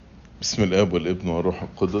بسم الاب والابن والروح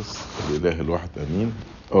القدس الاله الواحد امين.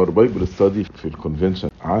 Our Bible study في الكونفنشن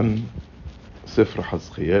عن سفر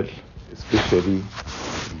حزقيال especially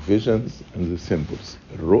visions and the symbols،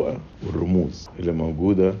 الرؤى والرموز اللي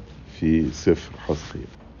موجودة في سفر حزقيال.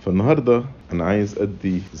 فالنهاردة أنا عايز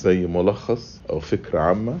أدي زي ملخص أو فكرة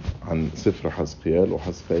عامة عن سفر حزقيال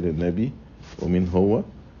وحزقيال النبي ومين هو،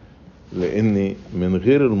 لأن من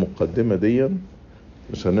غير المقدمة دي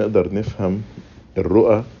مش هنقدر نفهم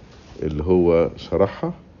الرؤى اللي هو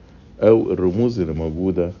شرحها أو الرموز اللي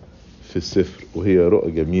موجودة في السفر، وهي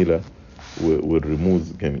رؤى جميلة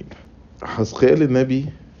والرموز جميلة. حزقيال النبي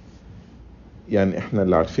يعني احنا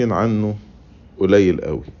اللي عارفين عنه قليل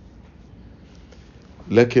قوي،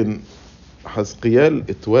 لكن حزقيال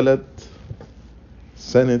اتولد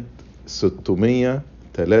سنة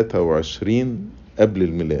 623 قبل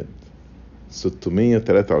الميلاد.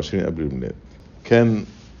 623 قبل الميلاد. كان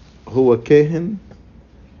هو كاهن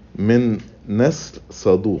من نسل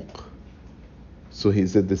صدوق. So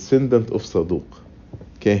he's a descendant of صدوق،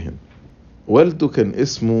 كاهن. والده كان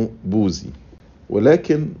اسمه بوزي،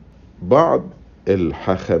 ولكن بعض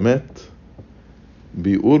الحاخامات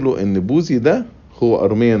بيقولوا ان بوزي ده هو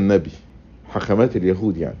أرميا النبي، حاخامات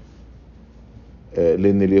اليهود يعني،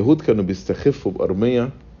 لان اليهود كانوا بيستخفوا بأرميا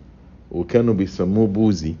وكانوا بيسموه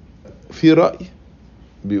بوزي. في رأي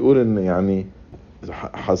بيقول ان يعني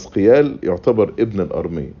حزقيال يعتبر ابن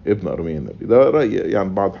أرميا النبي. ده رأي يعني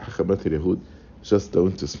بعض حاخامات اليهود، just لو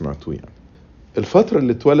انتوا سمعتوه. يعني الفترة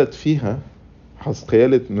اللي اتولد فيها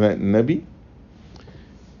حزقيال النبي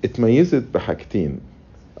اتميزت بحاجتين،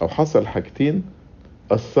 او حصل حاجتين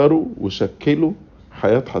اثروا وشكلوا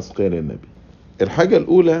حياة حزقيال النبي. الحاجة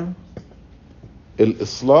الاولى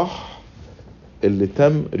الاصلاح اللي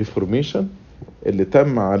تم، ريفورميشن اللي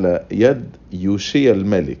تم على يد يوشيا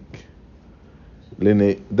الملك،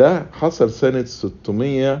 لان ده حصل سنة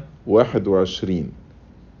 621،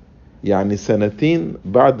 يعني سنتين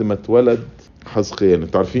بعد ما اتولد حزقيال.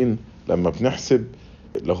 انتوا عارفين لما بنحسب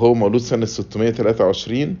لو هو مولود سنة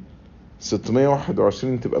 623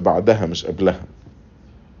 621 تبقى بعدها مش قبلها،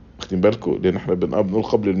 واخدين بالكم؟ لان احنا بنقول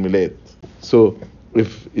قبل الميلاد. So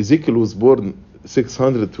if Ezekiel was born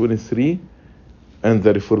 623 and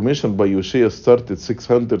the reformation by Yoshia started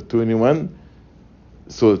 621,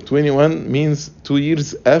 so 21 means 2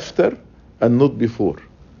 years after and not before.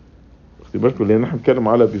 واخدين بالكم؟ لان احنا بنتكلم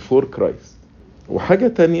على before Christ. وحاجة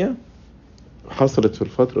تانية حصلت في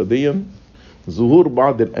الفترة دي، ظهور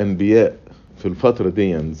بعض الأنبياء في الفترة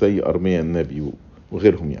دي زي أرميا النبي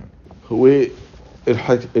وغيرهم يعني.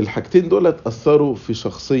 والحاجتين دول أثروا في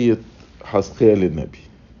شخصية حزقيال النبي.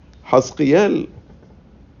 حزقيال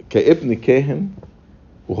كابن كاهن،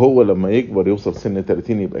 وهو لما يكبر يوصل سن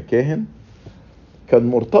 30 يبقى كاهن، كان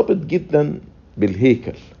مرتبط جدا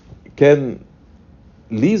بالهيكل، كان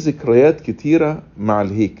ليه ذكريات كتيرة مع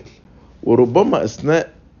الهيكل. وربما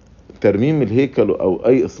أثناء ترميم الهيكل أو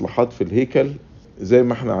أي إصلاحات في الهيكل، زي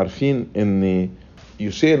ما احنا عارفين ان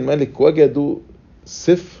يوشيا الملك وجدوا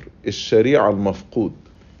سفر الشريعة المفقود.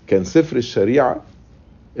 كان سفر الشريعة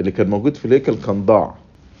اللي كان موجود في الهيكل كان ضاع.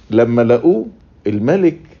 لما لقوه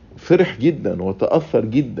الملك فرح جدا وتأثر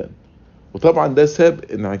جدا، وطبعا ده ساب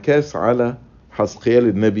انعكاس على حزقيال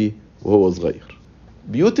النبي وهو صغير.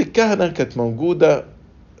 بيوت الكهنة كانت موجودة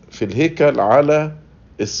في الهيكل على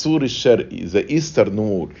السور الشرقي، زي ايسترن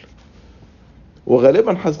وول،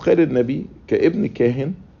 وغالبا حزقيال النبي كابن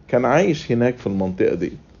كاهن كان عايش هناك في المنطقة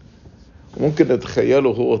دي. ممكن نتخيله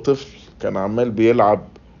هو طفل كان عمال بيلعب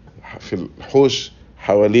في الحوش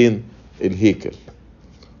حوالين الهيكل.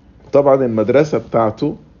 طبعا المدرسة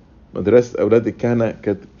بتاعته، مدرسة أولاد الكهنة،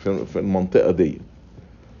 كانت في المنطقة دي.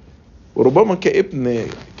 وربما كابن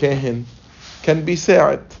كاهن كان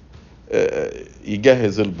بيساعد،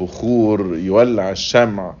 يجهز البخور، يولع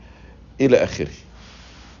الشمع إلى آخره.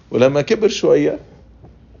 ولما كبر شوية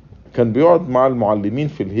كان بيقعد مع المعلمين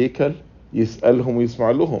في الهيكل يسألهم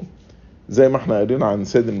ويسمع لهم، زي ما احنا قرينا عن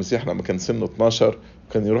سيد المسيح لما كان سنه 12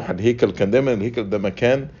 كان يروح الهيكل. كان دايما الهيكل ده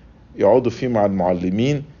مكان يقعدوا فيه مع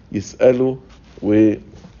المعلمين يسألوا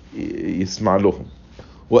ويسمع لهم.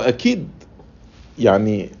 وأكيد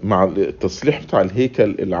يعني مع التصليح بتاع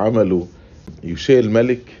الهيكل اللي عمله يوشيا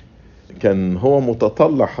الملك، كان هو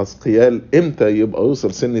متطلع حزقيال امتى يبقى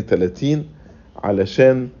يوصل سن 30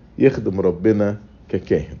 علشان يخدم ربنا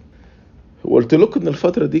ككاهن. وقلت لكم ان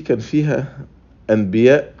الفترة دي كان فيها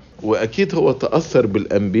انبياء، واكيد هو تأثر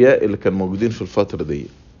بالانبياء اللي كان موجودين في الفترة دي،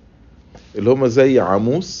 اللي هم زي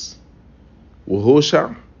عاموس وهوشع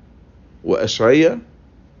واشعيا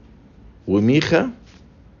وميخا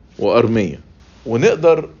وارميا.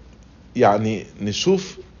 ونقدر يعني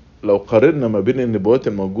نشوف لو قارنا ما بين النبوات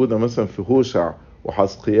الموجودة مثلا في هوشع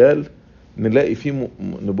وحزقيال نلاقي فيه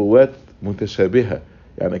نبوات متشابهة،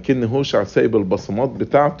 يعني كأن هوشع سايب البصمات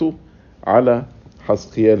بتاعته على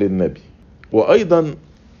حزقيال النبي. وأيضا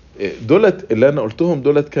دولت اللي أنا قلتهم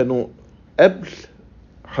دولت كانوا قبل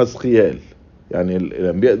حزقيال، يعني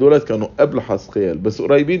الأنبياء دولت كانوا قبل حزقيال بس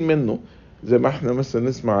قريبين منه، زي ما احنا مثلا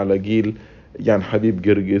نسمع على جيل يعني حبيب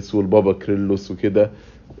جرجس والبابا كريلوس وكده،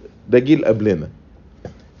 ده جيل قبلنا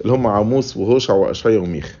اللي هم عاموس وهوشع وأشعيا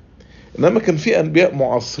وميخا. إنما كان في أنبياء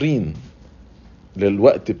معاصرين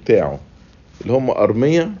للوقت بتاعه اللي هم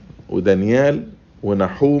أرميا ودانيال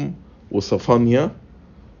ونحوم وصفانيا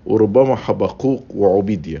وربما حبقوق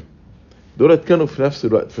وعبيديا، دولت كانوا في نفس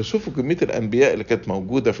الوقت. فشوفوا كمية الأنبياء اللي كانت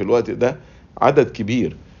موجودة في الوقت ده، عدد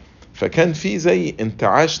كبير، فكان في زي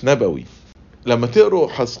انتعاش نبوي. لما تقروا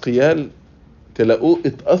حزقيال تلاقوه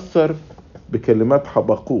اتأثر بكلمات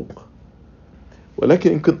حبقوق،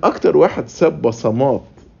 ولكن يمكن أكتر واحد ساب بصمات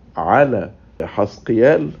على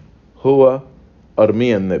حزقيال هو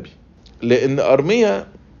أرميا النبي، لأن أرميا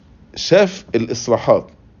شاف الإصلاحات.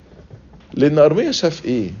 لأن أرميا شاف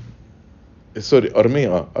إيه؟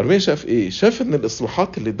 أرميا شاف إيه؟ شاف إن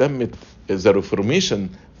الإصلاحات اللي دمت the reformation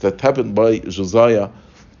that happened by Josiah،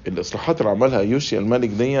 الإصلاحات اللي عملها يوشيا الملك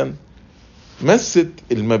ديا، مست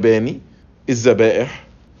المباني، الذبائح،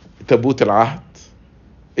 تابوت العهد،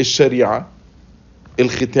 الشريعة،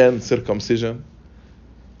 الختان circumcision،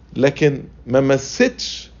 لكن ما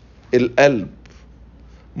مستش القلب،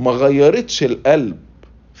 ما غيرتش القلب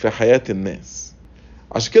في حياة الناس.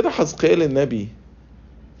 عشان كده حزقيال النبي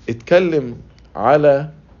اتكلم على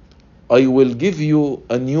I will give you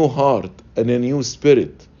a new heart and a new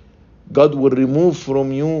spirit. God will remove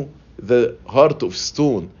from you the heart of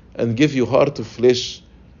stone and give you heart of flesh.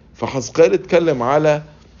 فحزقيال اتكلم على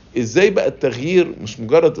ازاي بقى التغيير مش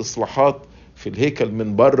مجرد اصلاحات في الهيكل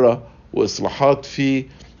من بره واصلاحات في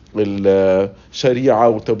الشريعة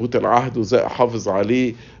وتابوت العهد وازاي احافظ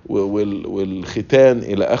عليه والختان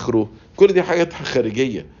الى اخره، كل دي حاجات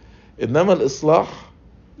خارجية. انما الاصلاح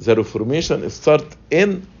the reformation start in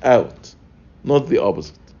out not the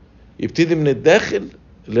opposite، يبتدي من الداخل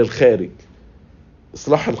للخارج.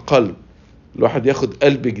 اصلاح القلب، الواحد ياخد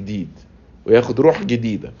قلب جديد وياخد روح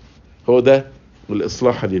جديدة، هو ده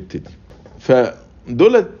الاصلاح اللي يبتدي.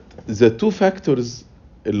 فدولت the two factors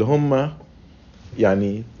اللي هم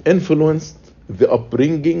يعني influenced the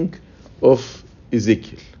upbringing of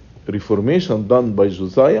Ezekiel: reformation done by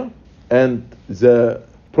Josiah and the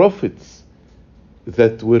prophets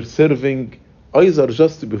that were serving either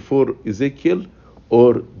just before Ezekiel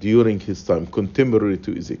or during his time, contemporary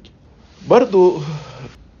to Ezekiel. برضو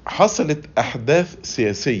حصلت أحداث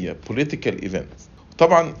سياسية political events.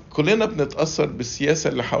 طبعا كلنا بنتأثر بالسياسة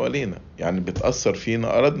اللي حوالينا، يعني بتأثر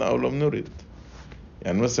فينا أردنا أو لم نرد.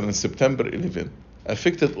 يعني مثلا سبتمبر 11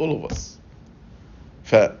 affected all of us.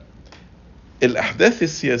 فالأحداث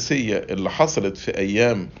السياسية اللي حصلت في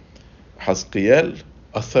أيام حزقيال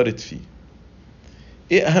أثرت فيه.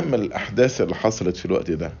 إيه أهم الأحداث اللي حصلت في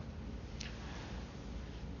الوقت ده؟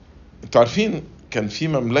 انتوا عارفين كان في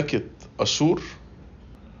مملكة أشور،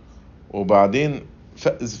 وبعدين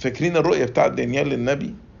فاكرين الرؤية بتاعت دانيال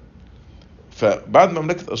النبي؟ فبعد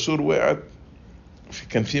مملكة أشور وقعت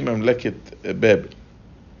كان في مملكة بابل.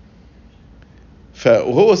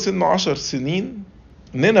 وهو سنه 10 سنين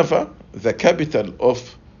نينفا the capital of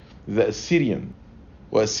the Assyrian،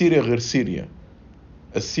 وأسيريا غير سوريا،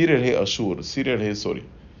 السيريا اللي هي أشور، السيريا اللي هي سوريا.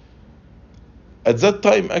 At that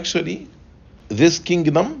time actually this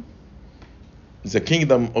kingdom, the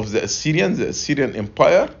kingdom of the Assyrian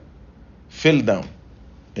empire fell down،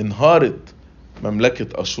 انهارت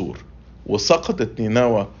مملكة أشور وسقطت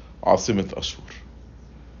نينوى عاصمة أشور.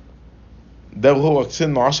 ده وهو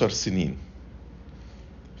سنه 10 سنين.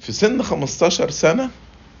 في سن 15 سنة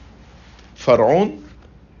فرعون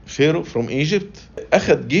فيرو from Egypt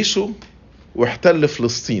أخذ جيشه واحتل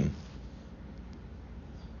فلسطين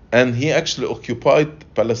and he actually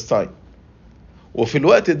occupied Palestine. وفي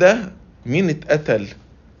الوقت ده مين اتقتل؟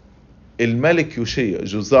 الملك يوشيا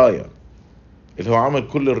جوزايا اللي هو عمل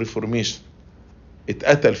كل الريفورميشن،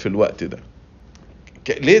 اتقتل في الوقت ده.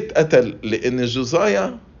 ليه اتقتل؟ لأن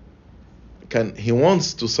جوزايا كان he wants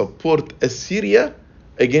to support Assyria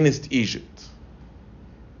against Egypt،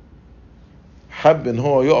 حب ان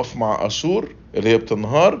هو يقف مع أشور اللي هي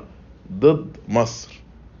بتنهار ضد مصر،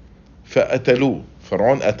 فقتلوه،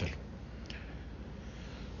 فرعون قتله.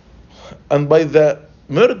 And by the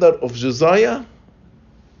murder of Josiah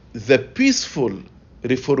the peaceful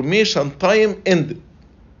reformation time ended.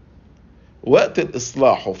 وقت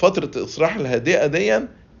الإصلاح وفترة الإصلاح الهادئة دي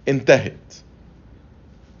انتهت.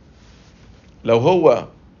 لو هو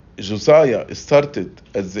جوزايا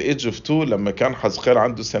started at the age of 2 لما كان حزقيال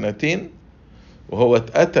عنده 2 وهو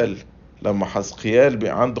اتقتل لما حزقيال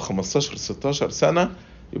بقى عنده 15-16 سنة.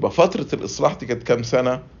 يبقى فترة الإصلاح دي كانت كام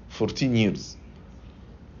سنة؟ 14 years.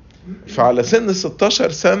 فعلى سن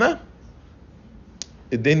 16 سنة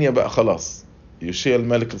الدنيا بقى خلاص، يوشيا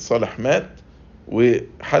الملك الصالح مات،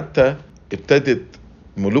 وحتى ابتدت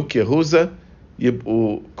ملوك يهوذا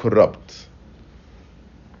يبقوا corrupt.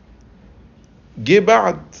 جه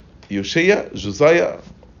بعد يوشيا جوزايا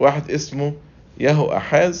واحد اسمه يهو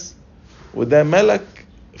أحاز، وده ملك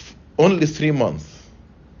only 3 months.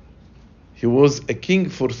 He was a king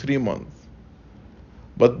for 3 months.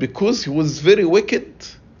 But because he was very wicked,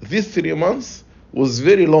 these 3 months was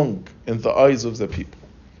very long in the eyes of the people.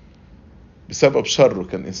 بسبب شره،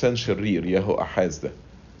 كان إنسان شرير يهو أحاز ده.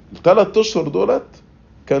 3 أشهر دولت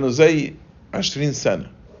كانوا زي 20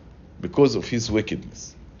 سنة because of his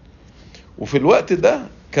wickedness. وفي الوقت ده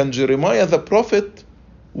كان جيرميا the prophet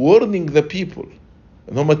warning the people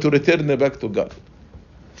ان هم to return back to God.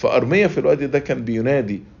 فأرميا في الوقت ده كان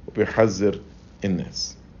بينادي وبيحذر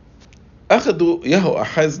الناس. أخدوا يهو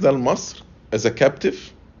أحاز ده لمصر as a captive،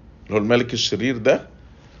 اللي هو الملك الشرير ده،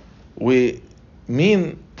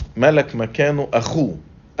 ومين ملك مكانه؟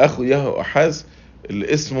 أخو يهو أحاز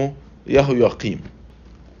اللي اسمه يهو يقيم.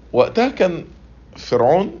 وقتها كان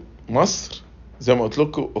فرعون مصر زي ما قلت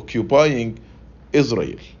لكم occupying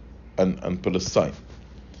Israel and Palestine.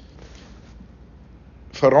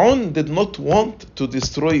 فرعون did not want to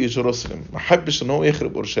destroy Jerusalem، ما حبش ان هو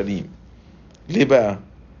يخرب اورشليم. ليه بقى؟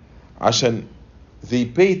 عشان they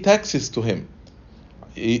pay taxes to him.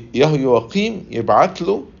 يهو يقيم يبعت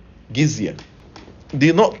له جزية.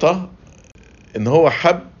 دي نقطة ان هو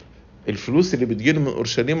حب الفلوس اللي بتجيله من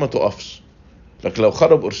اورشليم ما تقفش، لكن لو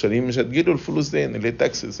خرب اورشليم مش هتجيله الفلوس دي اللي هي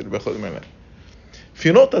التاكسز اللي بياخدها منها.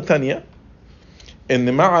 في نقطة تانية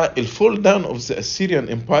ان مع الفول داون اوف ذا اسيريان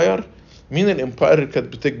امباير، مين الامباير اللي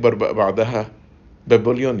كانت بتكبر بقى بعدها؟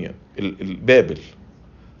 بابليونيا، البابل.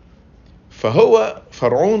 فهو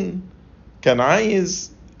فرعون كان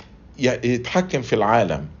عايز يتحكم في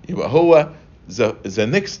العالم، يبقى هو the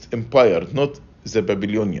next empire not the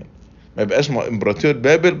Babylonian، ما يبقاش امبراطور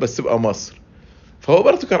بابل بس يبقى مصر. فهو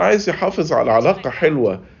برضه كان عايز يحافظ على علاقة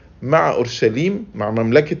حلوة مع أورشليم، مع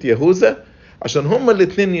مملكة يهوذا، عشان هما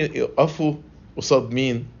الاثنين يقفوا قصاد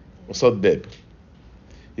مين؟ قصاد بابل.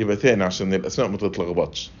 يبقى تاني عشان الأسماء ما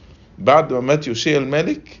تتلخبطش، بعد ما مات يوشيا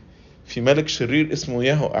الملك في ملك شرير اسمه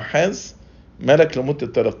يهو أحاز، ملك لمدة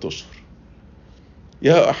 3 أشهر.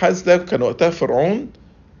 يهو أحاز ده كان وقتها فرعون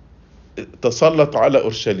تسلط على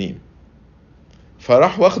أورشليم،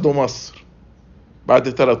 فراح واخده مصر بعد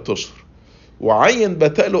 3 أشهر، وعين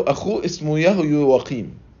بتاله أخوه اسمه يهو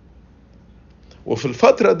يقيم. وفي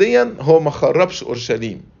الفترة دي هو ما خربش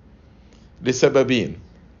أورشليم لسببين: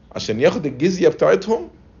 عشان ياخد الجزية بتاعتهم،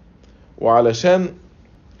 وعلشان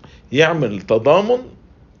يعمل تضامن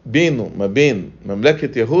بينه ما بين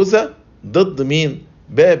مملكة يهوذا ضد مين؟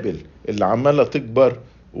 بابل اللي عمالة تكبر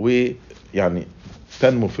ويعني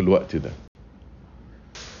تنمو في الوقت ده.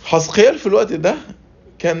 حزقيال في الوقت ده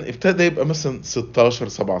كان ابتدى يبقى مثلا 16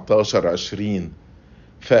 17 20،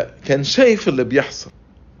 فكان شايف اللي بيحصل،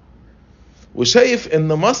 وشايف ان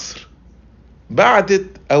مصر بعدت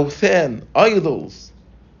اوثان idols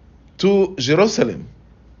to Jerusalem،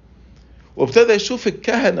 وابتدى يشوف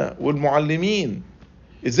الكهنة والمعلمين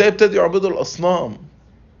ازاي ابتدوا يعبدوا الاصنام،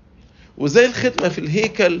 وازاي الخدمة في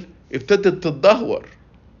الهيكل ابتدت تتدهور.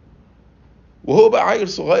 وهو بقى عيل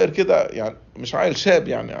صغير كده، يعني مش عيل، شاب،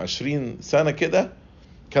 يعني 20 سنة كده،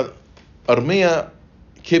 كان أرميا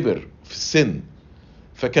كبر في السن،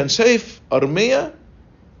 فكان شايف أرميا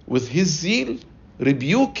with his zeal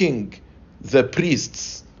rebuking the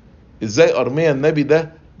priests، ازاي أرميا النبي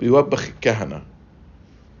ده بيوبخ الكهنة.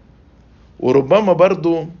 وربما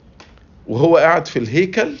برضو وهو قاعد في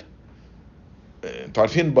الهيكل، انتوا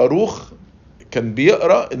عارفين باروخ كان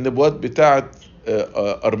بيقرأ النبوات بتاعت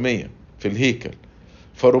أرميا في الهيكل،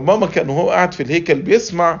 فربما كان وهو قاعد في الهيكل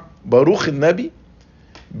بيسمع باروخ النبي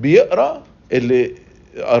بيقرأ اللي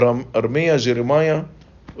أرميا جيرميا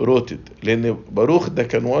روتد، لأن باروخ ده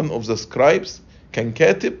كان one of the scribes، كان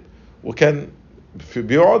كاتب، وكان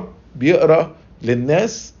بيقعد بيقرأ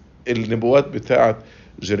للناس النبوات بتاعت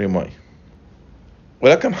جيرميا.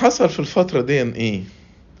 ولكن حصل في الفترة دي ايه؟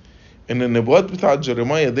 ان النبوات بتاعت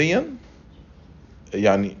جيرميا دي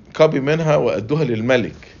يعني كوبي منها وأدوها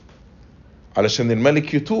للملك، علشان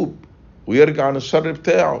الملك يتوب ويرجع عن الشر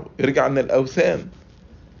بتاعه، يرجع عن الأوثان.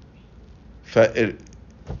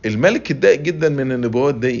 فالملك اتضايق جدا من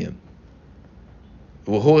النبوات دي،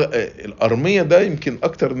 وهو الأرمية ده يمكن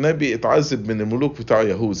أكتر نبي اتعذب من الملوك بتاع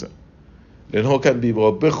يهوذا، لان هو كان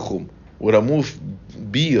بيوبخهم ورموه في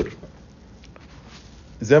بير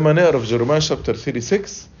زي ما نقرا في جيرميا شابتر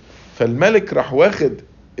 36. فالملك راح واخد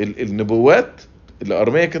النبوات اللي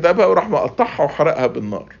ارميا كتبها وراح مقطعها وحرقها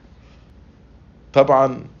بالنار.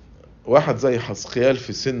 طبعا واحد زي حزقيال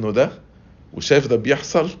في سنه ده وشايف ده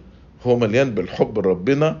بيحصل، هو مليان بالحب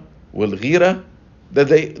لربنا والغيرة، ده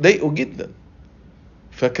ضايقه جدا،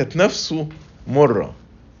 فكانت نفسه مرة،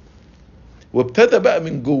 وابتدى بقى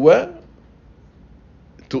من جواه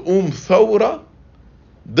تقوم ثورة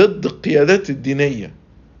ضد القيادات الدينية،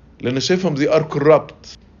 لأنه شايفهم زي ار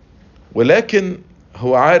كورابت. ولكن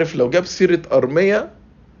هو عارف لو جاب سيرة أرميا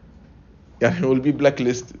يعني هو بي بلاك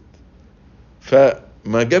ليستد،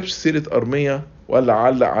 فما جابش سيرة أرميا ولا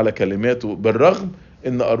علق على كلماته، بالرغم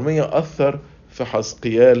ان أرميا أثر في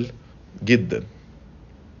حزقيال جدا.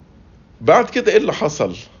 بعد كده ايه اللي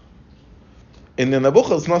حصل؟ ان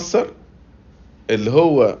نبوخذ نصر اللي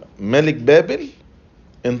هو ملك بابل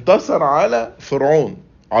انتصر على فرعون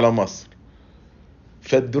على مصر،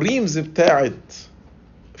 فالدريمز بتاعت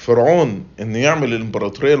فرعون انه يعمل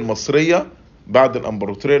الامبراطورية المصرية بعد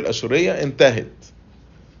الامبراطورية الاشورية انتهت،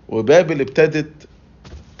 وبابل ابتدت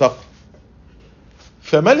تقوم.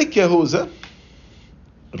 فملك يهوذا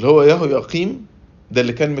اللي هو يهوياقيم ده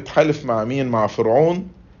اللي كان متحالف مع مين؟ مع فرعون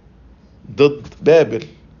ضد بابل.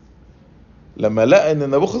 لما لقى ان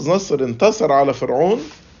نبوخذ نصر انتصر على فرعون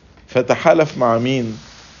فتحالف مع مين؟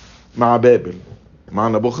 مع بابل، مع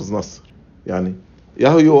نبوخذ نصر. يعني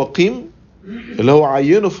يهوياقيم اللي هو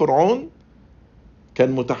عينه فرعون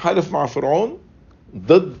كان متحالف مع فرعون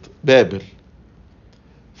ضد بابل.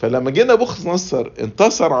 فلما جه نبوخذ نصر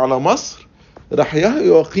انتصر على مصر، راح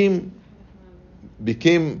يهوياقيم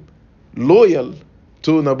became loyal to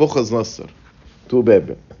نبوخذ نصر to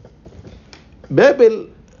بابل. بابل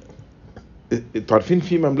انتوا عارفين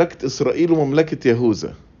في مملكة اسرائيل ومملكة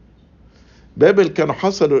يهوذا. بابل كانوا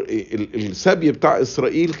حصلوا السبي بتاع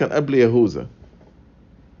اسرائيل كان قبل يهوذا،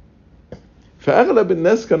 فاغلب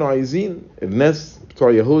الناس كانوا عايزين، الناس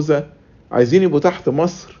بتوع يهوذا عايزين يبقوا تحت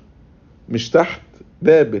مصر مش تحت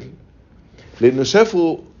بابل، لانه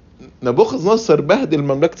شافوا نبوخذ نصر بهدل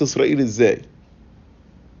مملكة اسرائيل ازاي.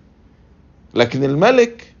 لكن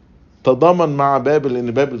الملك تضامن مع بابل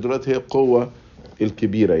لان بابل دلوقتي هي القوة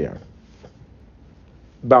الكبيرة يعني.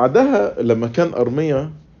 بعدها لما كان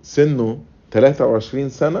أرميا سنه 23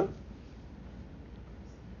 سنة،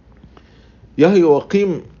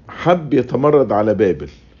 يهوياقيم حب يتمرد على بابل،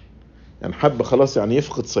 يعني حب خلاص يعني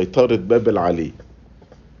يفقد سيطرة بابل عليه.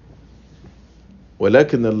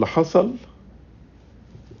 ولكن اللي حصل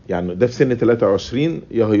يعني ده في سن 23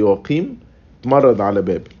 يهوياقيم تمرد على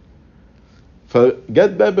بابل، فجت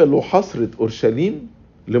بابل وحصرت أورشليم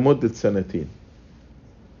لمدة 2 سنين.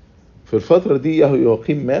 في الفترة دي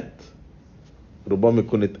يهوياقيم مات، ربما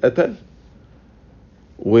يكون اتقتل.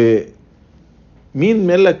 ومين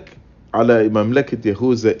ملك على مملكة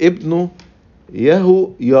يهوذا؟ ابنه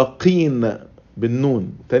يهوياقين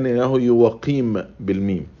بالنون، تاني يهوياقيم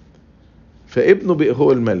بالميم، فابنه بقى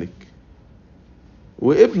هو الملك.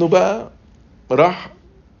 وابنه بقى راح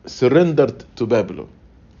surrendered to بابل،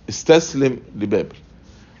 استسلم لبابل.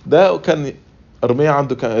 ده كان أرميا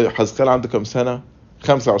عنده حزقيال عنده كم سنة؟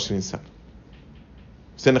 25 سنة،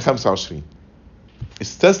 سنة 25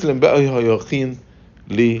 استسلم بقى يهوياقين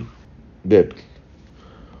لبابل.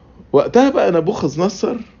 وقتها بقى نبوخذ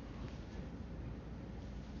نصر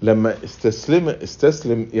لما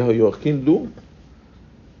استسلم يهوياقين له،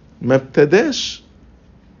 ما ابتداش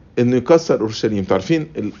انه يكسر اورشليم. تعرفين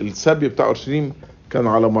السبي بتاع اورشليم كان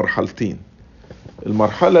على مرحلتين.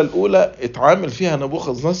 المرحلة الاولى اتعامل فيها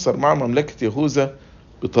نبوخذ نصر مع مملكة يهوذا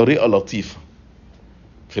بطريقة لطيفة.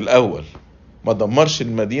 في الاول ما دمرش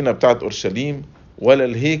المدينة بتاعت اورشليم ولا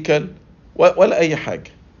الهيكل ولا اي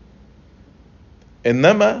حاجة،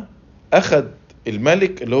 انما اخذ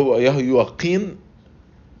الملك اللي هو يهوياقين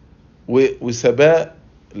وسباه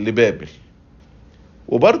لبابل.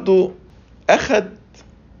 وبرضو اخذ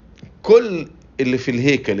كل اللي في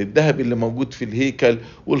الهيكل، الذهب اللي موجود في الهيكل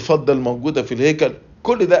والفضة الموجودة في الهيكل،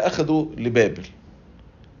 كل ده اخده لبابل.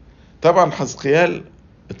 طبعا حزقيال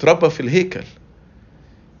اتربى في الهيكل.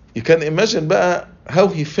 You can imagine بقى how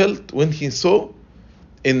he felt when he saw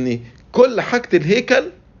ان كل حاجة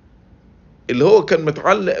الهيكل اللي هو كان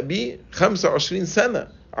متعلق بيه 25 سنة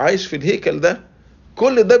عايش في الهيكل ده،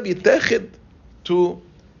 كل ده بيتاخد to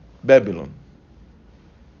بابلون.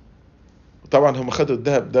 طبعا هم خدوا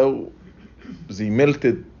الذهب ده زي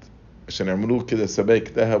ميلتد عشان يعملوه كده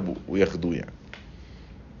سبائك ذهب وياخدوه يعني.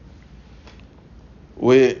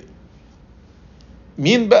 ومين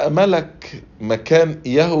بقى ملك مكان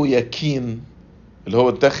يهوياكين اللي هو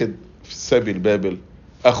اتاخد في السبي البابل؟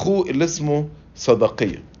 اخوه اللي اسمه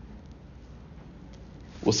صدقية.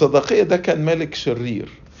 وصدقية ده كان ملك شرير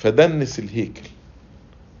فدنس الهيكل،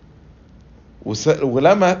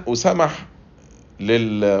 وسمح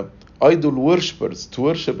للآيدول worshipers to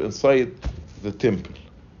worship inside the temple.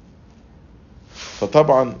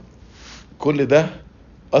 فطبعا كل ده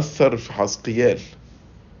أثر في حزقيال.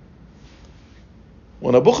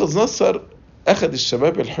 ونبوخذ نصر أخذ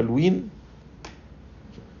الشباب الحلوين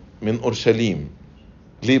من أورشليم.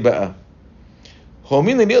 ليه بقى؟ هو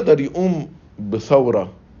مين اللي يقدر يقوم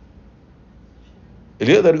بثورة؟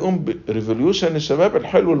 اللي يقدر يقوم بريفوليوشن الشباب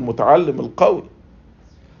الحلو المتعلم القوي.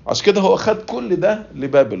 عشان كده هو خد كل ده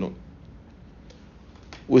لبابلون.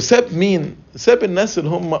 وساب مين؟ ساب الناس اللي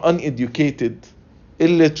هم uneducated,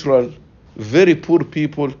 illiterate, very poor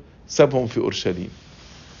people، سابهم في أورشليم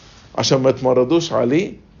عشان ما يتمردوش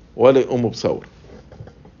عليه ولا يقوموا بثورة.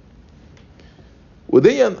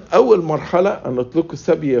 ودي أول مرحلة أن نطلق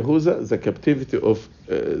سبي يهوذا. The captivity of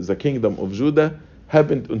the kingdom of Judah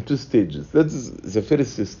happened on 2 stages. That is the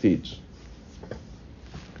first stage.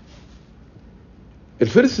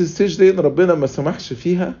 الفيرست ستيج دي ربنا ما سمحش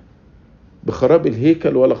فيها بخراب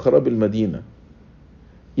الهيكل ولا خراب المدينة،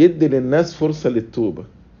 يدي للناس فرصة للتوبة.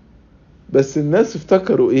 بس الناس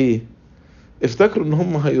افتكروا ايه؟ افتكروا ان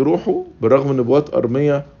هم هيروحوا برغم نبوات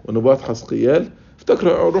أرميا ونبوات حزقيال،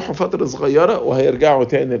 افتكروا يروحوا فترة صغيرة وهيرجعوا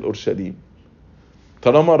تاني لأورشليم.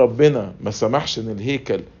 طالما ربنا ما سمحش ان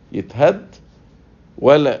الهيكل يتهد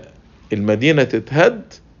ولا المدينة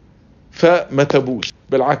تتهد فما تبوش،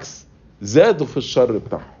 بالعكس زادوا في الشر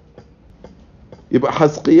بتاعهم. يبقى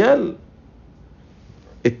حزقيال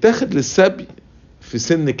اتاخد للسبي في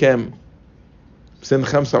سن كام؟ سن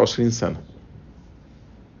 25 سنة.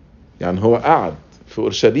 يعني هو قعد في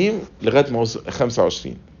أورشليم لغاية ما وصل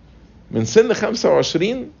 25. من سن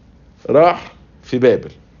 25 راح في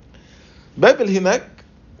بابل. بابل هناك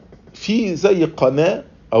في زي قناة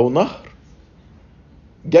أو نهر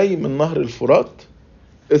جاي من نهر الفرات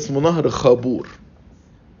اسمه نهر خابور.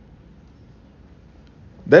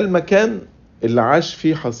 ده المكان اللي عاش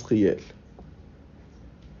فيه حزقيال.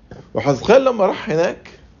 وحزقيال لما راح هناك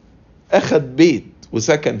أخد بيت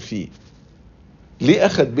وسكن فيه. ليه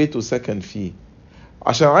أخد بيت وسكن فيه؟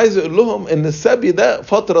 عشان عايز يقول لهم إن السبي ده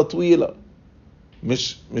فترة طويلة،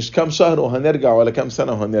 مش كام شهر وهنرجع ولا كام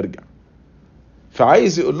سنة وهنرجع.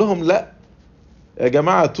 فعايز يقول لهم لا يا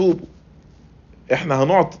جماعة توبوا، احنا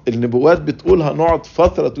هنقعد، النبوات بتقول هنقعد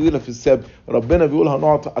فترة طويلة في السبي، ربنا بيقول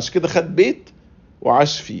هنقعد. عشان كده خد بيت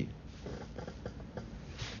وعاش فيه.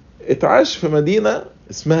 اتعاش في مدينة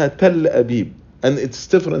اسمها تل أبيب، and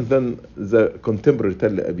it's different than the contemporary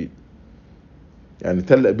تل أبيب. يعني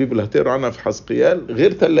تل أبيب اللي هتقرأ عنها في حزقيال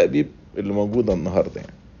غير تل أبيب اللي موجودة النهاردة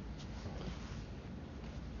يعني.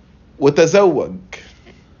 وتزوج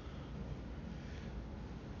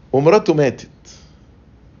ومراته ماتت،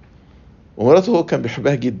 ومراته هو كان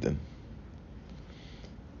بيحبها جدا،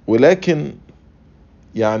 ولكن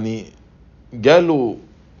يعني جاله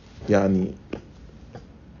يعني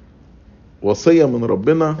وصية من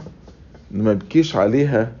ربنا إن ما يبكيش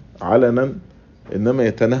عليها علنا إنما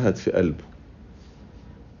يتنهد في قلبه.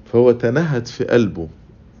 فهو تنهد في قلبه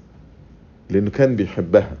لأنه كان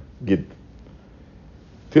بيحبها جدا.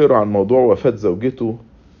 تقرأ عن موضوع وفاة زوجته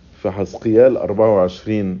في حزقيال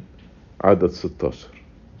 24 عدد 16.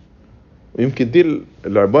 ويمكن دي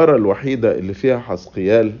العبارة الوحيدة اللي فيها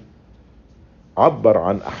حزقيال عبر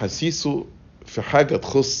عن أحاسيسه في حاجة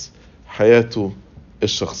تخص حياته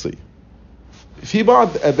الشخصية. في بعض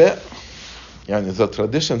آباء يعني the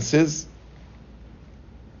tradition says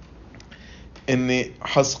ان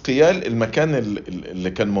حزقيال المكان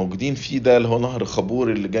اللي كان موجودين فيه ده اللي هو نهر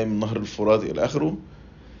خابور اللي جاي من نهر الفرات الى اخره،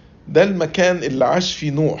 ده المكان اللي عاش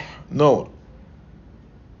فيه نوح،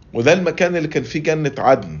 وده المكان اللي كان فيه جنة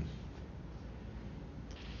عدن.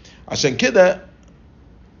 عشان كده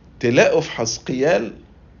تلاقوا في حزقيال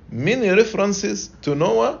many references to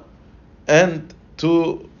Noah and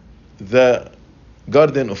to the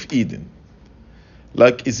Garden of Eden,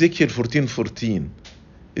 like Ezekiel 14:14,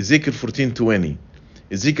 Ezekiel 14:20,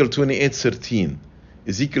 Ezekiel 28:13,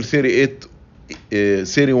 Ezekiel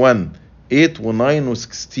 31, 8 و9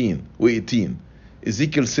 و16 و18,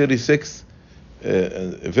 Ezekiel 36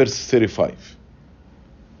 verse 35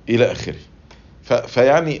 إلى آخره.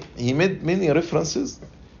 فيعني he made many references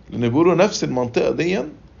لأن بيقولوا نفس المنطقة دي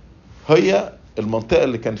هي المنطقة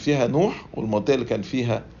اللي كان فيها نوح والمنطقة اللي كان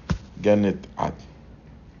فيها جنة عدن.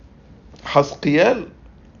 حزقيال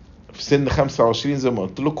في سن 25 زي ما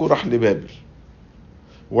قلت لكم راح لبابل،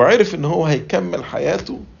 وعرف ان هو هيكمل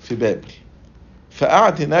حياته في بابل،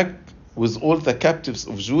 فقعد هناك with all the captives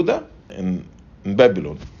of Judah in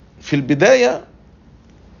Babylon. في البداية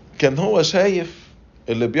كان هو شايف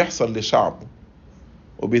اللي بيحصل لشعبه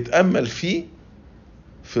وبيتأمل فيه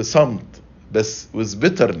في صمت، بس with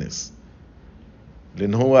bitterness،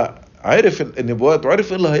 لأن هو عرف النبوات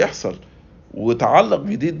وعرف ايه اللي هيحصل، وتعلق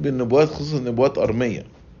جديد بالنبوات، خصوصا نبوات أرمية.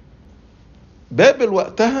 بابل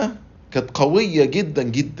وقتها كانت قوية جدا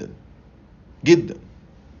جدا جدا،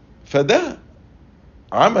 فده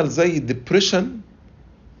عمل زي depression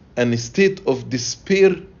and state of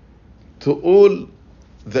despair to all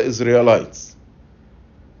the Israelites.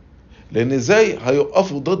 لأن ازاي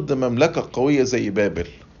هيقفوا ضد مملكة قوية زي بابل؟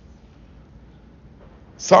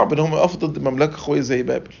 صعب ان هم يقفوا ضد مملكة قوية زي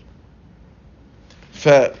بابل.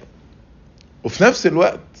 وفي نفس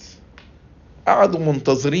الوقت قعدوا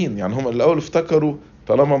منتظرين، يعني هم الأول افتكروا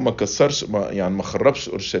طالما ما كسرش ما خربش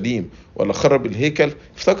أورشليم ولا خرب الهيكل،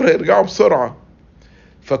 افتكروا يرجعوا بسرعة.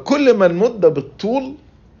 فكل ما المدة بالطول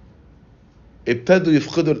ابتدوا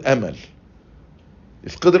يفقدوا الأمل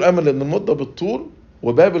لأن المدة بالطول،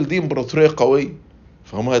 وبابل دي امبراطورية قوية،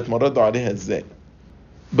 فهم هيتمردوا عليها ازاي؟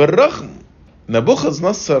 بالرغم نبوخذ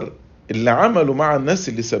نصر اللي عملوا مع الناس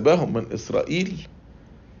اللي سباهم من إسرائيل،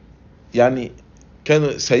 يعني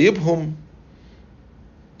كانوا سايبهم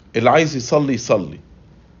اللي عايز يصلي يصلي،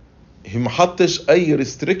 ما حطش اي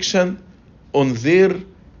restriction on their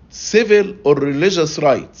civil or religious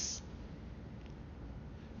rights.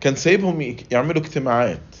 كان سايبهم يعملوا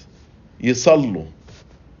اجتماعات يصلوا،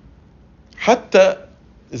 حتى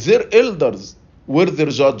their elders were their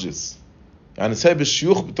judges، يعني سايب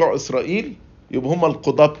الشيوخ بتوع إسرائيل يبقوا هم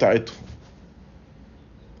القضاة بتاعتهم.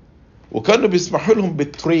 وكانوا بيسمحوا لهم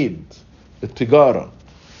بالتريد، التجارة،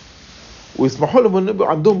 ويسمحوا لهم ان يبقوا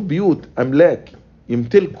عندهم بيوت، املاك،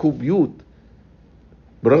 يمتلكوا بيوت،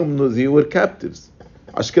 برغم انه they were captives.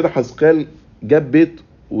 عشان كده حزقيال جاب بيت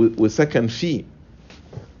وسكن فيه.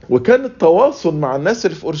 وكان التواصل مع الناس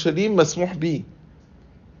اللي في اورشليم مسموح بيه.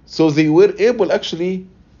 So they were able actually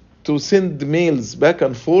to send mails back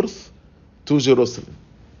and forth to Jerusalem.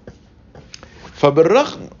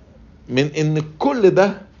 فبالرغم من ان كل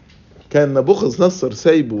ده كان نبوخذ نصر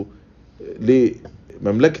سايبه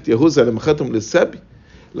لمملكة يهوذا لما خدهم للسبي،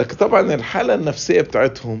 لكن طبعا الحالة النفسية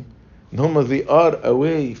بتاعتهم ان هم they are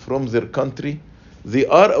away from their country, they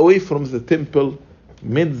are away from the temple,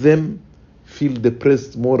 made them feel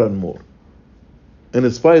depressed more and more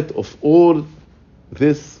in spite of all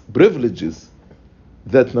these privileges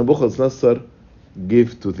that نبوخذ نصر gave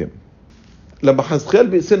to them. لما حزقيال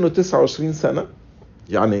بقى سنه 29 سنة،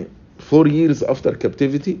 يعني 4 years after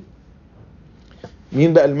captivity،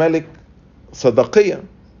 مين بقى الملك؟ صدقية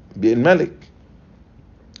بقى الملك.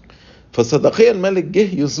 فصدقية الملك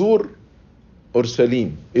جه يزور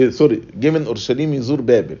أورشليم، جه من أورشليم يزور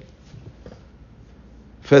بابل،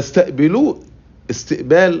 فاستقبلوه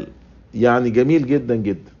استقبال يعني جميل جدا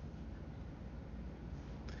جدا.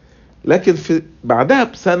 لكن بعدها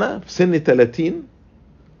بسنة، في سن 30،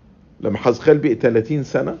 لما حزقيال بقى 30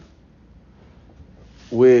 سنة،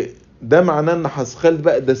 وده معناه ان حزقيال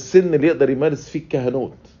بقى ده السن اللي يقدر يمارس فيه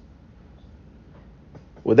الكهنوت،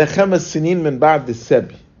 وده 5 سنين من بعد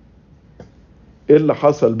السبي. ايه اللي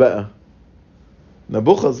حصل بقى؟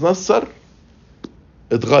 نبوخذ نصر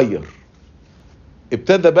اتغير،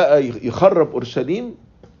 ابتدى بقى يخرب اورشليم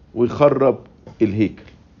ويخرب الهيكل.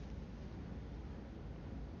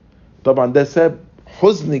 طبعا ده ساب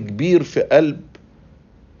حزن كبير في قلب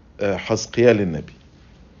حزقيال النبي.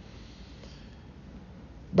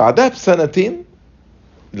 بعدها بسنتين،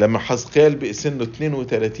 لما حزقيال بقى سنه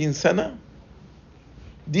 32 سنة،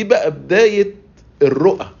 دي بقى بداية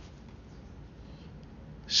الرؤى.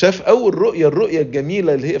 شاف أول رؤية، الرؤية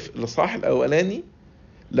الجميلة اللي هي في الإصحاح الأولاني،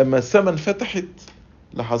 لما السماء انفتحت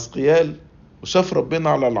لحزقيال وشاف ربنا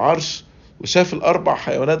على العرش وشاف ال4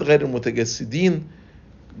 حيوانات غير المتجسدين.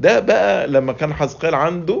 ده بقى لما كان حزقيال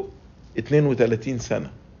عنده 32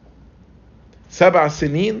 سنة، 7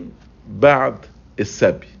 سنين بعد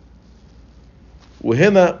السبي.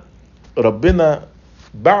 وهنا ربنا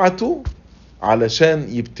بعته علشان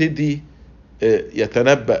يبتدي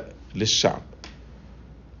يتنبأ للشعب.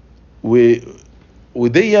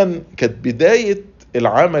 وديا كانت بداية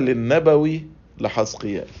العمل النبوي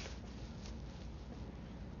لحزقيال.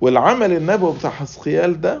 والعمل النبوي بتاع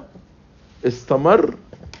حزقيال ده استمر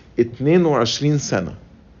 22 سنة،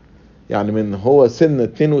 يعني من هو سن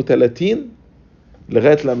 32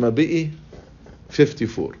 لغاية لما بقي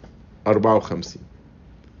 54.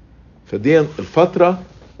 فدي الفترة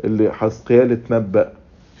اللي حزقيال اتنبأ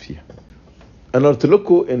فيها. انا قلت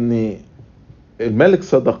لكم ان الملك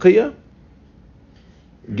صدقية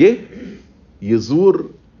جه يزور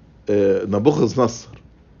نبوخذ نصر.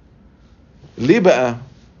 ليه بقى؟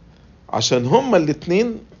 عشان هما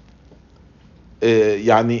الاتنين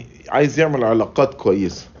يعني عايز يعمل علاقات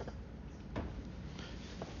كويسة.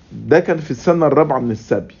 ده كان في السنة الرابعة من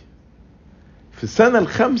السبي. في السنة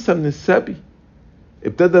الخامسة من السبي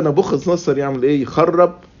ابتدى نبوخذ نصر يعمل ايه؟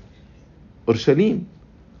 يخرب اورشليم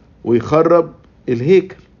ويخرب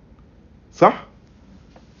الهيكل، صح؟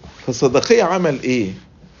 فصدقية عمل ايه؟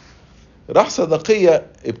 راح صدقية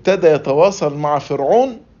ابتدى يتواصل مع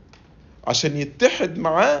فرعون عشان يتحد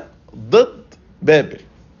معاه ضد بابل.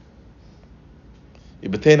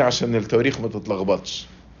 يبقى تاني عشان التواريخ ما تتلخبطش،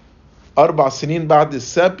 4 سنين بعد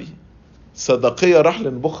السبي صدقية راح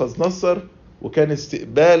لنبوخذ نصر وكان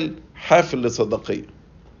استقبال حافل لصدقية.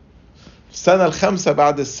 في السنة الخامسة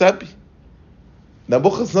بعد السبي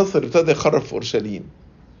نبوخذ نصر ابتدى يخرب في اورشليم.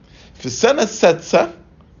 في السنة السادسة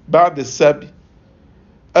بعد السبي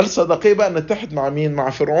قال صدقية بقى نتحد مع مين؟ مع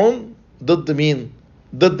فرعون. ضد مين؟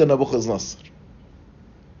 ضد نبوخذ نصر.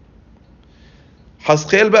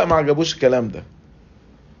 حزقيال بقى ما عجبوش الكلام ده،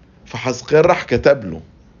 فحزقيال راح كتب له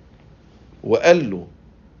وقال له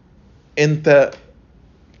انت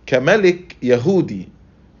كملك يهودي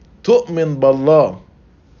تؤمن بالله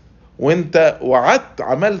وانت وعدت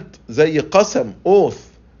عملت زي قسم oath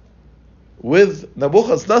with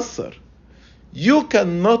نبوخذ نصر. You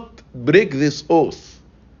cannot break this oath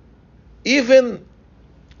even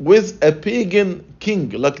with a pagan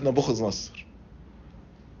king like نبوخذ نصر.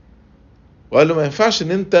 وقال له ما ينفعش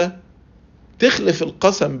ان انت تخلف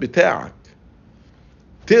القسم بتاعك.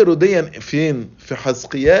 تقروا دي فين؟ في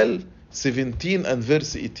حزقيال 17 and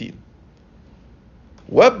verse 18.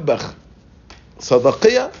 وبخ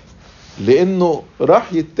صدقية لانه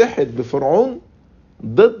راح يتحد بفرعون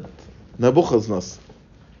ضد نبوخذ نصر،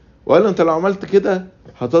 وقال له انت لو عملت كده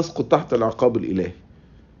هتسقط تحت العقاب الالهي،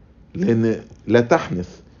 لان لا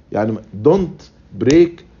تحنث، يعني don't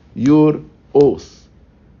break your oath.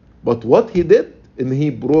 But what he did ان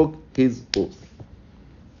he broke his oath.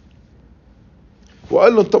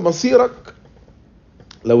 وقال له انت مصيرك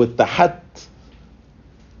لو اتحدت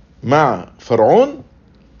مع فرعون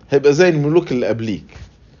هيبقى زي الملوك اللي قبليك،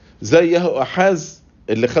 زي يهوأحاز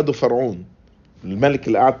اللي خدوا فرعون، الملك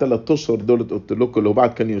اللي قعد 3 اشهر دول قلت لكم اللي هو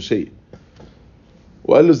بعد كان يوشيا.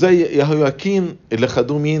 وقال له زي يهوياكين اللي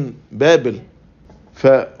خدوه مين؟ بابل.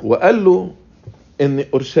 وقال له ان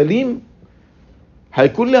اورشليم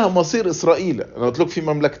هيكون لها مصير اسرائيل. انا قلت لك في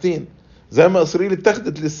مملكتين، زي ما اسرائيل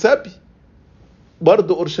اتخذت للسبي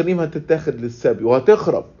برضه اورشليم هتتاخد للسبي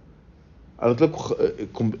وهتخرب. انا قلت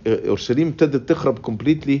لكم اورشليم ابتدت تخرب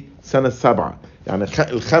كومبليتلي سنه 7، يعني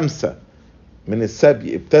الخامسة من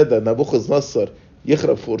السبي ابتدى نبوخذ نصر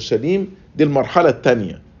يخرب في اورشليم. دي المرحله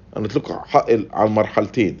الثانيه. انا قلت لكم على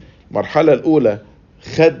المرحلتين. المرحله الاولى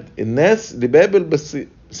خد الناس لبابل بس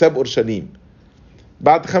ساب اورشليم.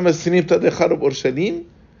 بعد 5 سنين ابتدى يخرب اورشليم.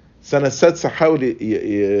 سنه السادسة حاول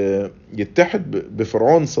يتحد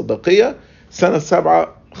بفرعون صدقية. سنه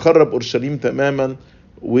 7 خرب اورشليم تماما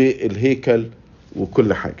والهيكل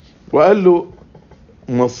وكل حاجه. وقال له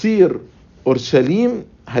مصير اورشليم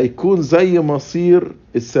هيكون زي مصير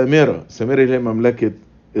السامرة اللي هي مملكة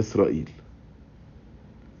إسرائيل.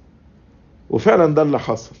 وفعلا ده اللي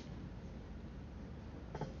حصل،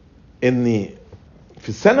 ان في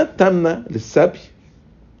السنة 8 للسبي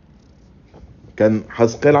كان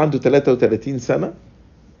حزقيال عنده 33 سنة،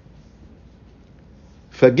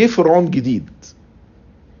 فجه فرعون جديد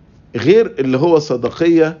غير اللي هو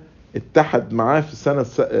صدقية اتحد معاه في السنة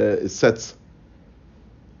السادسة.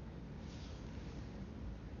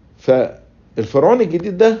 فالفرعون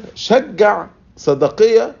الجديد ده شجع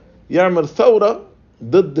صدقية يعمل ثورة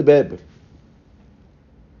ضد بابل،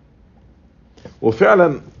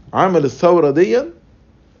 وفعلا عمل الثورة دي.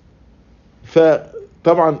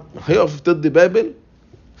 فطبعا هيقف ضد بابل،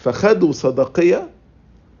 فخدوا صدقية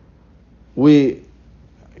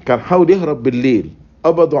وكان حاول يهرب بالليل،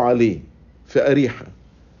 قبضوا عليه في أريحة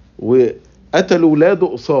وقتلوا ولاده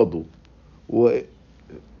قصاده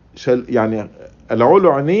يعني قلعوا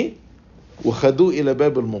له عينيه وخدوه إلى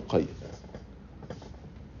بابل مقيد.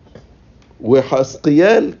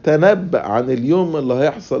 وحزقيال تنبأ عن اليوم اللي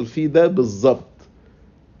هيحصل فيه ده بالظبط.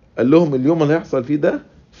 قال لهم اليوم اللي هيحصل فيه ده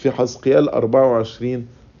في حزقيال 24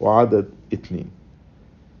 وعدد 2.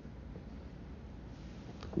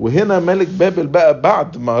 وهنا ملك بابل بقى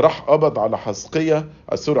بعد ما راح قبض على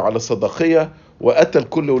على صدقية وقتل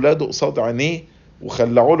كل ولاده قصاد عينيه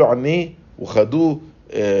وخلعوا له عينيه وخدوه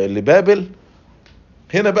لبابل.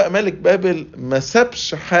 هنا بقى ملك بابل ما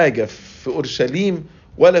سابش حاجة في أورشليم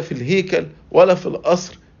ولا في الهيكل ولا في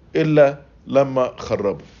القصر إلا لما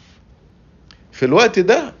خربه. في الوقت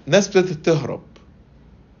ده ناس ابتدت تهرب،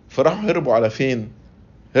 فراحوا هربوا على فين؟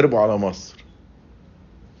 هربوا على مصر.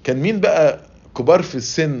 كان مين بقى كبار في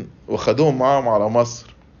السن وخدوهم معاهم على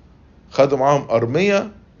مصر، خدوا معاهم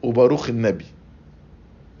أرميا وباروخ النبي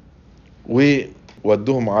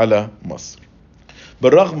وودوهم على مصر.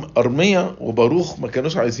 بالرغم أرميا وباروخ ما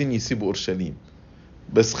كانوش عايزين يسيبوا أورشليم،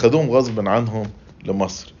 بس خدوهم غصب عنهم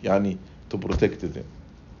لمصر، يعني to protect them.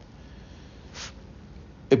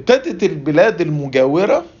 ابتدت البلاد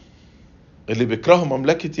المجاورة اللي بيكرهوا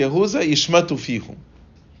مملكة يهوذا يشمتوا فيهم.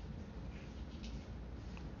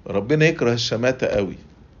 ربنا يكره الشماتة قوي،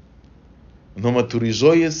 ان هم to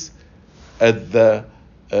rejoice at the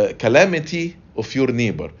calamity of your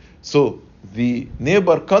neighbor. So the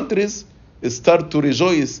neighbor countries start to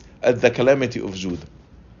rejoice at the calamity of Judah.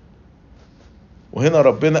 وهنا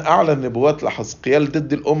ربنا اعلن نبوات لحزقيال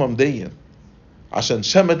ضد الامم دي عشان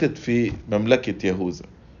شمتت في مملكة يهوذا،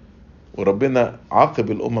 وربنا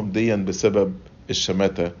عاقب الامم دي بسبب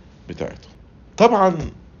الشماتة بتاعتهم. طبعا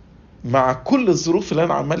مع كل الظروف اللي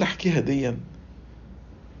انا عمال احكيها دي،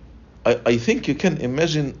 I think you can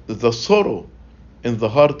imagine the sorrow in the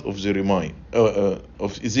heart of Jeremiah,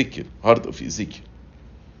 of Ezekiel, heart of Ezekiel.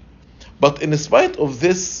 But in spite of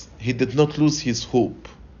this, he did not lose his hope,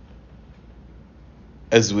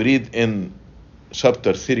 as we read in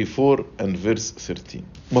chapter 34 and verse 13.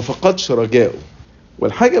 ما فقدش رجائه.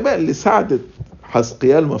 والحاجة بقى اللي ساعدت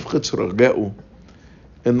حزقيال ما فقدش رجائه،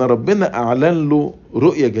 ان ربنا اعلن له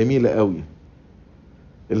رؤية جميلة قوي،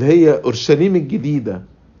 اللي هي اورشليم الجديدة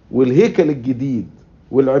والهيكل الجديد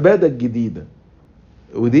والعبادة الجديدة.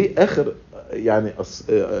 ودي اخر يعني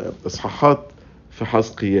اصحاحات في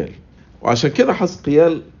حزقيال. وعشان كده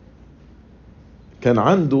حزقيال كان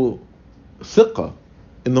عنده ثقة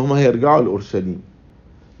انهم هيرجعوا لأورشليم،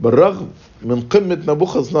 بالرغم من قمة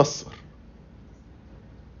نبوخذ نصر،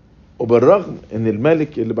 وبالرغم ان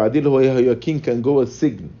الملك اللي بعديه اللي هو يهوياكين كان جوه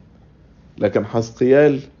السجن. لكن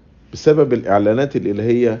حزقيال بسبب الاعلانات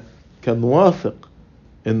الالهية كان واثق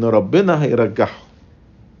ان ربنا هيرجعه.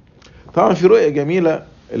 طبعا في رؤية جميلة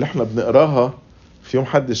اللي احنا بنقراها في يوم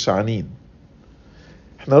حد الشعانين.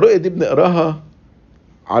 احنا الرؤية دي بنقراها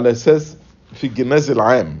على اساس في الجناز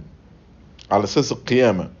العام، على اساس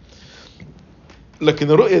القيامة،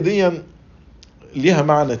 لكن الرؤية دي ليها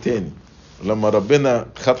معنى تاني. لما ربنا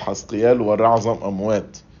خد حزقيال ووراه عظام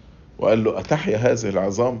اموات وقال له اتحيا هذه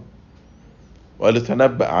العظام، وقال له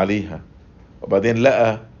تنبأ عليها، وبعدين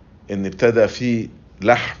لقى ان ابتدى في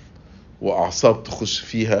لحم واعصاب تخش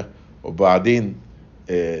فيها، وبعدين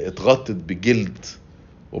اتغطت بجلد،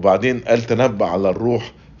 وبعدين قال تنبأ على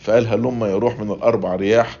الروح، فقال هلما يروح من الاربع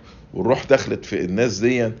رياح، والروح دخلت في الناس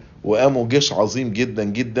دي وقاموا جيش عظيم جدا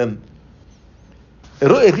جدا.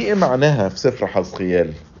 الرؤية دي ايه معناها في سفر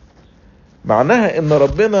حزقيال؟ معناها ان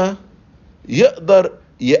ربنا يقدر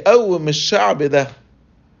يقوم الشعب ده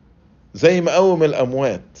زي ما قوم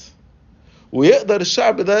الاموات، ويقدر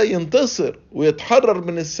الشعب ده ينتصر ويتحرر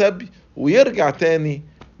من السبي ويرجع تاني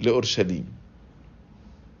لأورشليم.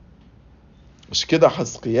 مش كده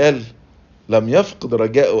حزقيال لم يفقد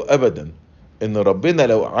رجائه ابدا ان ربنا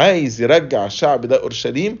لو عايز يرجع الشعب ده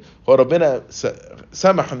أورشليم، هو ربنا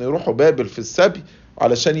سمح ان يروحوا بابل في السبي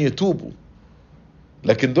علشان يتوبوا،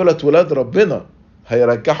 لكن دولت ولاد ربنا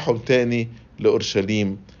هيرجعهم تاني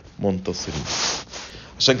لأورشليم منتصرين.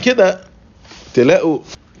 عشان كده تلاقوا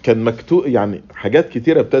كان مكتوب يعني حاجات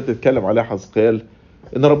كتيرة ابتدت تتكلم عليها حزقيال،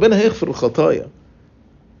 ان ربنا هيغفر الخطايا.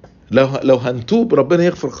 لو هنتوب ربنا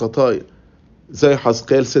يغفر الخطايا زي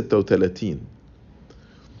حزقيال 36،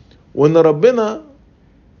 وان ربنا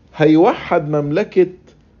هيوحد مملكة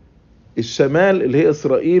الشمال اللي هي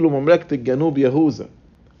اسرائيل ومملكة الجنوب يهوذا،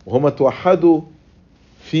 وهم توحدوا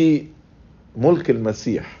في ملك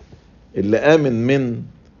المسيح. اللي آمن من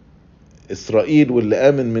إسرائيل واللي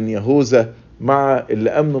آمن من يهوذا مع اللي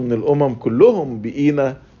آمنوا من الأمم كلهم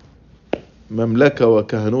بقينا مملكة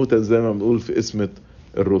وكهنوتا زي ما بنقول في اسمة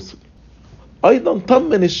الرسل. أيضا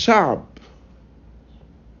طمن الشعب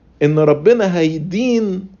إن ربنا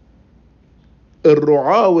هيدين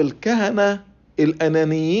الرعاة والكهنة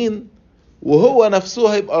الأنانيين، وهو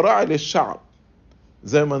نفسه هيبقى راعي للشعب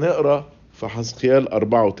زي ما نقرأ في حزقيال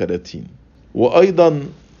 34. وأيضا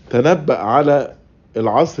تنبأ على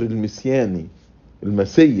العصر المسياني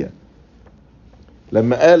المسيا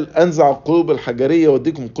لما قال أنزع القلوب الحجرية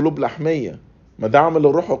واديكم قلوب لحمية. ما ده عمل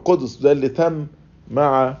الروح القدس، ده اللي تم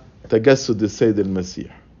مع تجسد السيد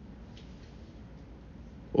المسيح.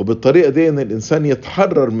 وبالطريقة دي ان الانسان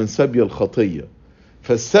يتحرر من سبي الخطية.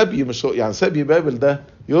 فالسبي مش يعني سبي بابل ده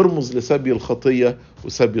يرمز لسبي الخطية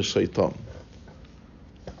وسبي الشيطان.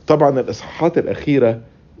 طبعا الاصحاحات الاخيرة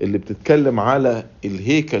اللي بتتكلم على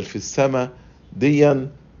الهيكل في السماء دي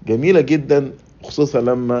جميلة جدا، خصوصا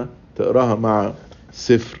لما تقراها مع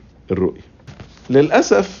سفر الرؤيا.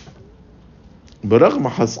 للأسف برغم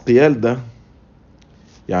حزقيال ده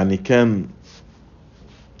يعني كان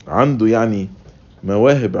عنده يعني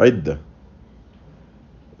مواهب عدة،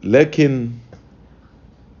 لكن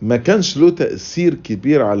ما كانش له تأثير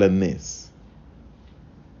كبير على الناس.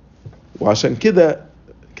 وعشان كده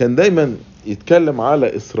كان دايما يتكلم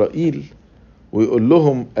على إسرائيل ويقول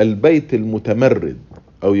لهم البيت المتمرد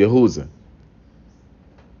أو يهوذا.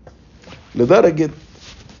 لدرجة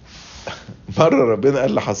مرة ربنا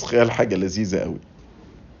قال لحزقيال حاجة لذيذة قوي.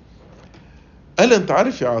 قال انت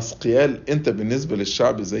عارف يا عزقيال انت بالنسبة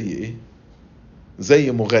للشعب زي ايه؟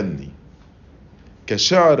 زي مغني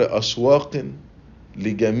كشعر أشواق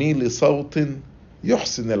لجميل صوت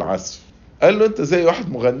يحسن العزف. قال له انت زي واحد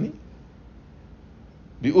مغني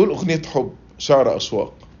بيقول اغنية حب شعر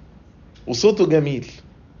أشواق وصوته جميل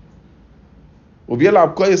وبيلعب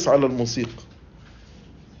كويس على الموسيقى،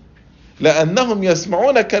 لأنهم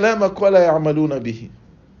يسمعون كلامك ولا يعملون به.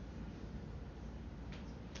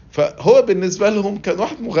 فهو بالنسبة لهم كان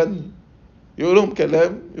واحد مغني يقول لهم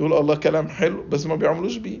كلام، يقول الله كلام حلو بس ما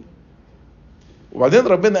بيعملوش بيه. وبعدين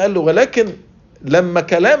ربنا قال له ولكن لما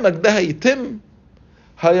كلامك ده هيتم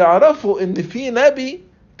هيعرفوا ان في نبي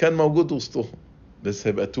كان موجود وسطهم، بس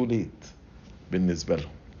هيبقى تو ليت بالنسبة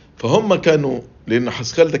لهم. فهم كانوا، لأن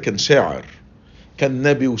حزقيال ده كان شاعر، كان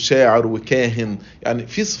نبي وشاعر وكاهن، يعني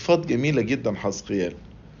في صفات جميلة جدا حزقيال،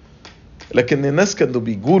 لكن الناس كانوا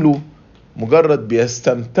بيقولوا مجرد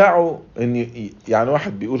بيستمتعوا ان يعني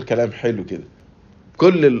واحد بيقول كلام حلو كده.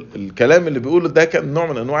 كل الكلام اللي بيقوله ده كان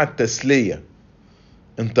نوع من انواع التسلية،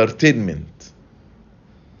 entertainment،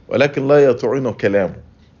 ولكن لا يطيعون كلامه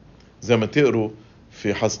زي ما تقروا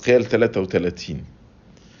في حزقيال 33.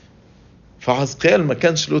 فحزقيال ما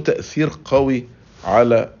كانش له تأثير قوي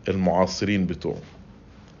على المعاصرين بتوعه،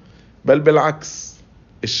 بل بالعكس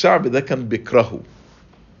الشعب ده كان بيكرهه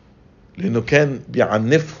لأنه كان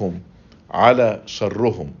بيعنفهم على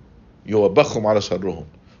شرهم، يوبخهم على شرهم،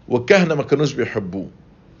 والكهنة ما كانوش بيحبوه.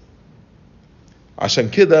 عشان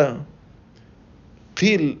كده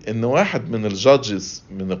قيل ان واحد من الجادجز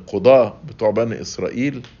من القضاة بتوع بني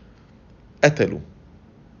اسرائيل قتلوا،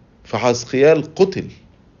 فحزقيال قتل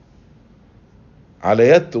على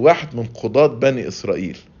يد واحد من قضاة بني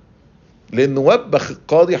اسرائيل، لانه وبخ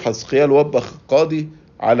القاضي، حزقيال وبخ القاضي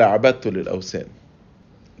على عبادته للاوثان.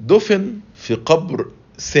 دفن في قبر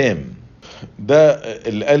سام، ده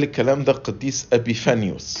اللي قال الكلام ده القديس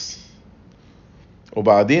ابيفانيوس.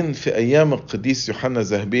 وبعدين في ايام القديس يوحنا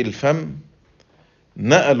ذهبي الفم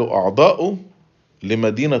نقلوا اعضائه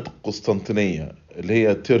لمدينة القسطنطينية اللي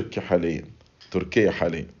هي تركيا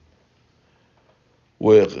حاليا.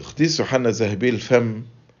 والقديس يوحنا ذهبي الفم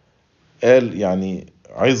قال يعني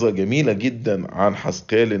عظة جميلة جدا عن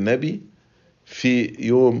حزقيال النبي في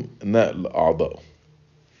يوم نقل أعضائه.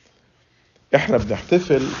 احنا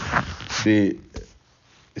بنحتفل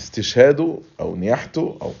باستشهاده أو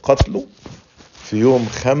نياحته أو قتله في يوم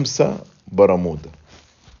 5 برمودا،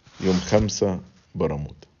 يوم 5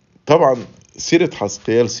 برمودا. طبعا سيرة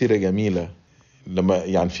حزقيال سيرة جميلة، لما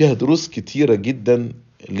يعني فيها دروس كتيرة جدا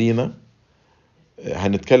لينا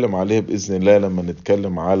هنتكلم عليها بإذن الله لما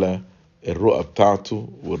نتكلم على الرؤى بتاعته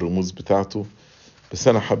والرموز بتاعته. بس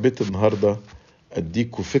أنا حبيت النهاردة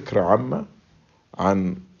أديكوا فكرة عامة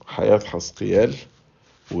عن حياة حزقيال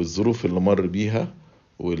والظروف اللي مر بيها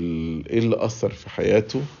وإيه اللي أثر في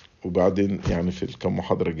حياته. وبعدين يعني في الكام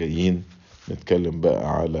محاضرة جايين نتكلم بقى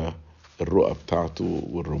على الرؤى بتاعته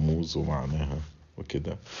والرموز ومعناها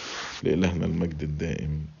وكده. لإلهنا المجد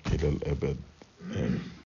الدائم إلى الأبد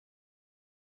آمين.